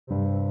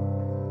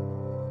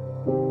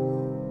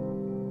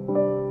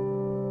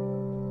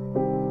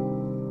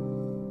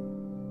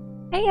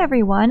Hey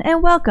everyone,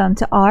 and welcome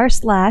to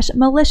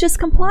r/malicious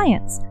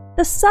compliance,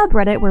 the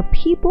subreddit where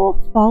people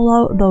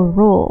follow the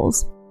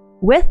rules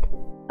with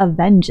a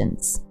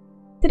vengeance.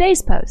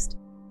 Today's post: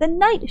 the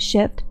night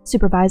shift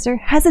supervisor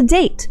has a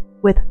date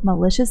with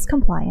malicious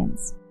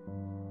compliance.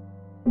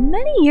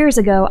 Many years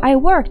ago, I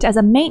worked as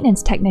a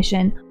maintenance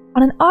technician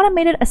on an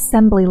automated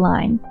assembly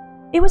line.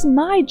 It was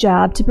my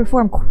job to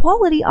perform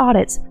quality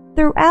audits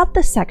throughout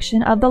the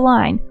section of the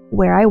line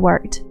where I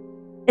worked.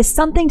 If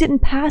something didn't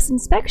pass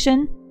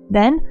inspection,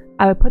 then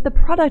I would put the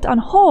product on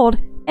hold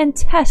and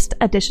test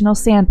additional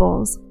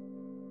samples.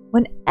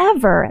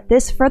 Whenever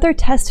this further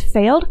test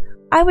failed,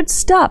 I would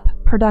stop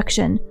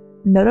production,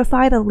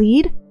 notify the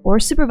lead or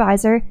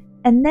supervisor,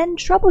 and then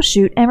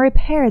troubleshoot and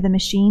repair the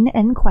machine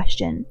in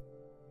question.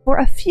 For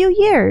a few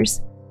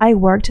years, I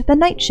worked the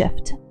night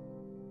shift.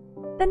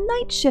 The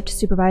night shift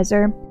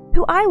supervisor,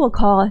 who I will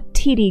call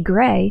TD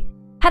Gray,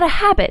 had a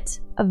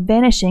habit of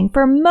vanishing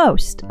for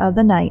most of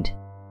the night.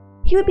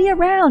 He would be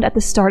around at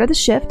the start of the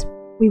shift.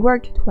 We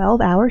worked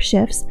 12-hour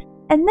shifts,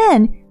 and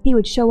then he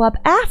would show up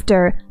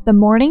after the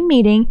morning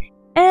meeting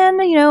and,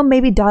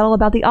 maybe dawdle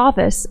about the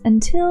office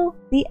until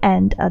the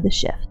end of the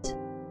shift.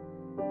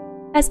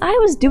 As I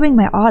was doing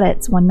my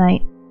audits one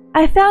night,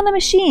 I found a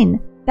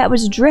machine that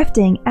was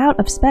drifting out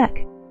of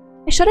spec.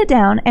 I shut it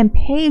down and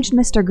paged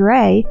Mr.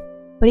 Gray,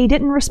 but he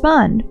didn't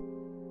respond.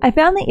 I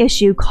found the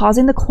issue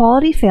causing the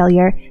quality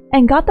failure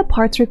and got the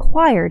parts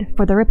required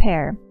for the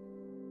repair.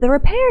 The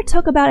repair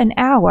took about an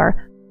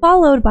hour,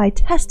 followed by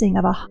testing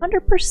of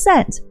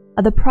 100%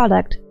 of the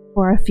product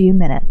for a few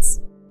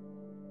minutes.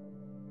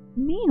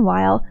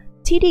 Meanwhile,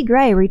 TD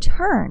Gray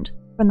returned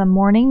from the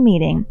morning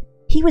meeting.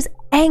 He was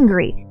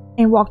angry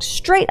and walked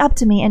straight up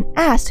to me and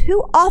asked who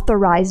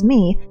authorized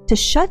me to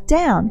shut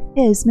down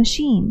his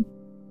machine.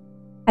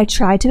 I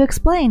tried to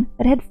explain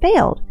that it had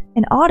failed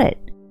an audit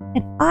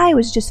and I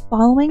was just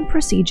following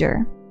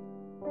procedure.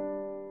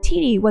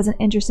 TD wasn't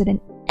interested in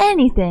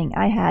anything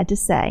I had to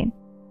say.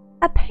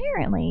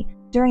 Apparently,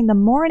 during the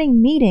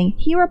morning meeting,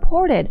 he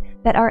reported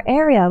that our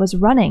area was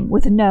running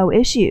with no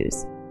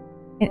issues.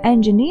 An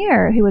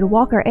engineer who would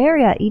walk our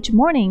area each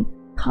morning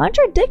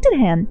contradicted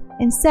him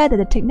and said that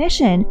the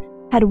technician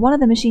had one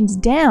of the machines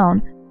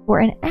down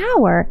for an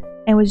hour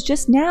and was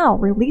just now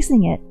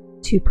releasing it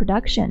to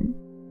production.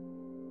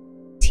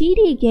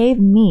 TD gave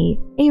me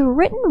a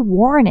written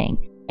warning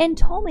and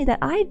told me that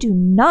I do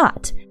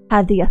not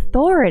have the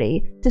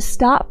authority to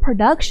stop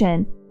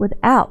production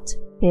without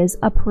his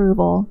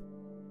approval.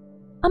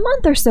 A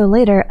month or so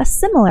later, a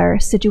similar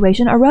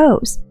situation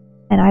arose,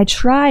 and I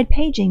tried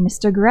paging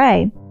Mr.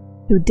 Gray,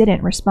 who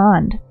didn't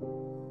respond.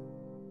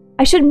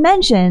 I should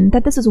mention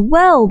that this was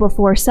well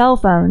before cell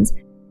phones,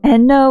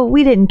 and no,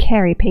 we didn't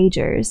carry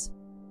pagers.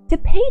 To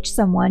page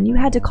someone, you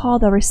had to call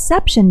the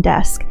reception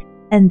desk,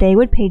 and they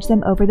would page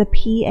them over the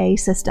PA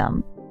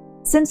system.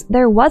 Since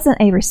there wasn't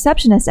a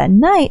receptionist at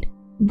night,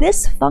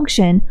 this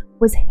function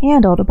was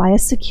handled by a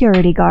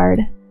security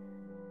guard.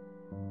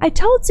 I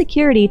told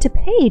security to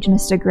page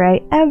Mr.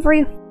 Gray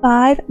every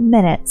 5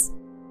 minutes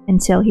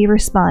until he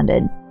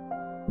responded.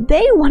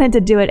 They wanted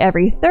to do it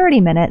every 30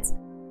 minutes,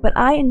 but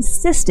I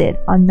insisted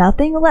on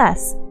nothing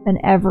less than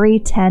every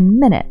 10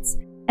 minutes,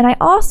 and I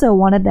also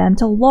wanted them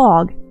to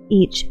log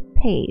each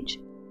page.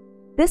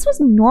 This was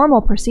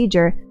normal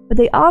procedure, but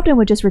they often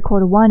would just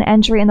record one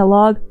entry in the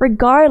log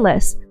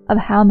regardless of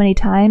how many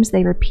times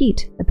they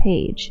repeat the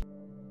page.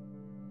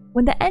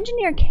 When the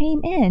engineer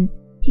came in,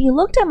 he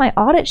looked at my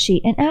audit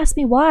sheet and asked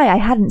me why I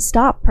hadn't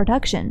stopped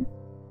production.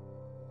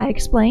 I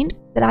explained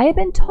that I had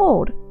been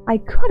told I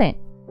couldn't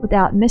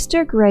without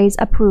Mr. Gray's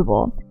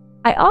approval.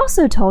 I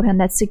also told him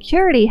that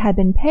security had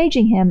been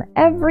paging him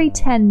every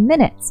 10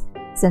 minutes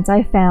since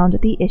I found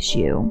the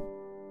issue.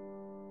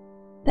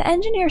 The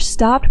engineer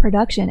stopped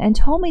production and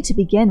told me to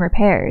begin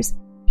repairs.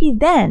 He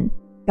then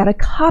got a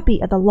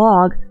copy of the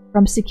log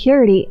from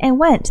security and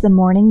went to the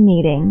morning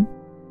meeting.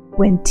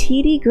 When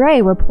TD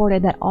Gray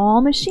reported that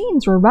all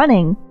machines were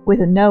running with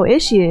no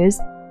issues,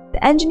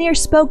 the engineer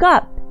spoke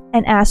up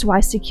and asked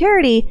why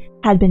security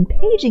had been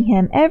paging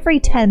him every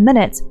 10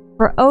 minutes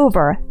for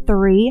over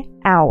 3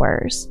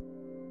 hours.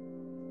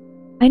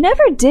 I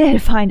never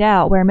did find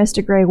out where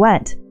Mr. Gray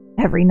went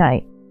every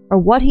night or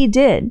what he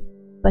did,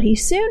 but he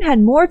soon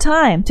had more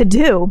time to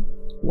do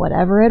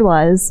whatever it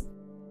was.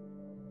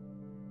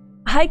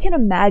 I can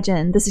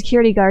imagine the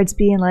security guards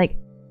being like,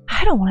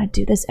 I don't want to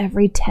do this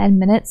every 10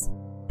 minutes.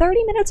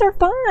 30 minutes are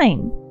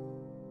fine.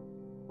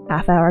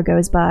 Half hour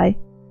goes by.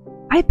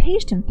 I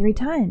paged him 3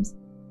 times.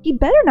 He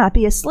better not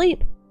be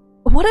asleep.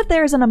 What if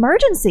there's an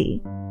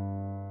emergency?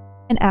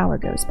 An hour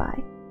goes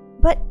by.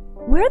 But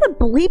where the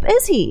bleep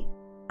is he?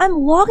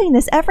 I'm logging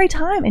this every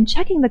time and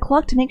checking the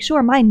clock to make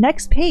sure my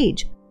next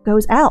page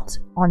goes out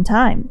on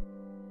time.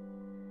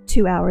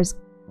 2 hours.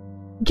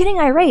 Getting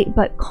irate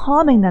but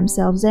calming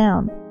themselves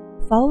down,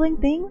 following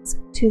things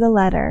to the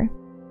letter.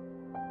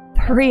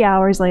 3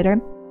 hours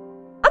later.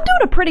 I'm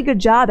doing a pretty good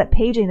job at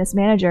paging this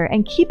manager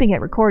and keeping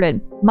it recorded.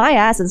 My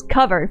ass is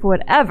covered for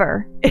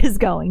whatever is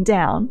going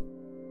down.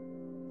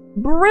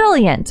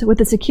 Brilliant with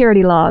the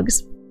security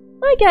logs.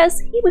 I guess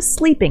he was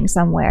sleeping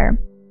somewhere.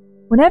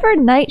 Whenever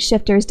night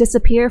shifters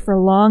disappear for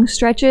long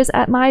stretches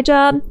at my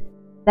job,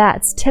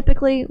 that's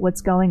typically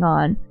what's going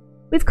on.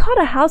 We've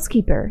caught a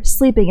housekeeper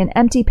sleeping in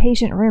empty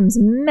patient rooms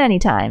many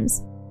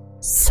times.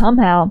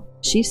 Somehow,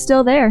 she's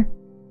still there.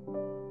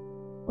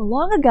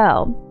 Long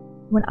ago,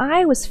 when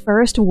I was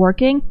first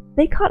working,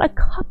 they caught a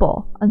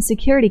couple on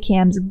security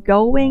cams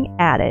going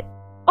at it.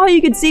 All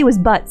you could see was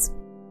butts.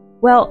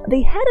 Well,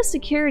 the head of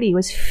security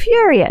was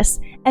furious,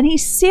 and he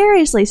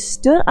seriously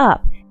stood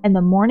up in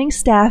the morning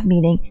staff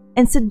meeting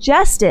and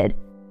suggested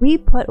we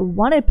put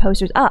wanted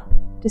posters up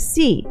to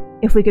see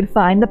if we could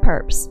find the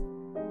perps.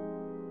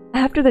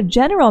 After the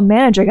general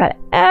manager got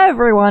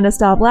everyone to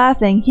stop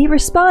laughing, he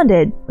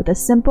responded with a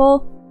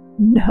simple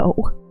no.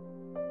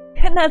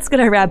 And that's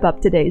going to wrap up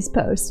today's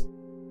post.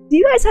 Do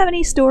you guys have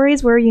any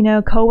stories where,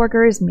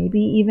 coworkers, maybe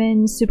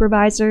even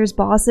supervisors,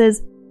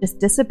 bosses, just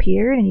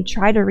disappeared and you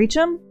tried to reach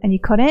them and you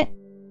couldn't?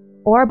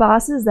 Or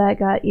bosses that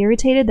got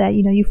irritated that,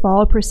 you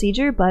followed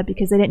procedure, but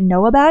because they didn't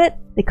know about it,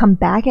 they come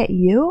back at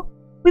you?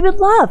 We would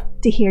love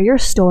to hear your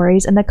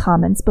stories in the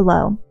comments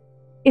below.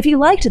 If you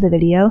liked the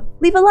video,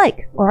 leave a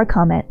like or a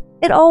comment.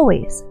 It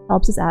always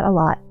helps us out a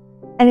lot.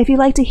 And if you'd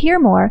like to hear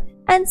more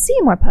and see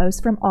more posts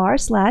from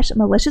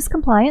r/malicious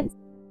compliance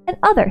and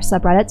other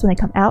subreddits when they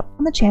come out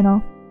on the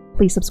channel,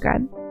 please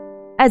subscribe.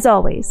 As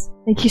always,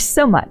 thank you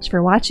so much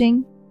for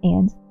watching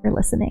and for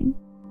listening.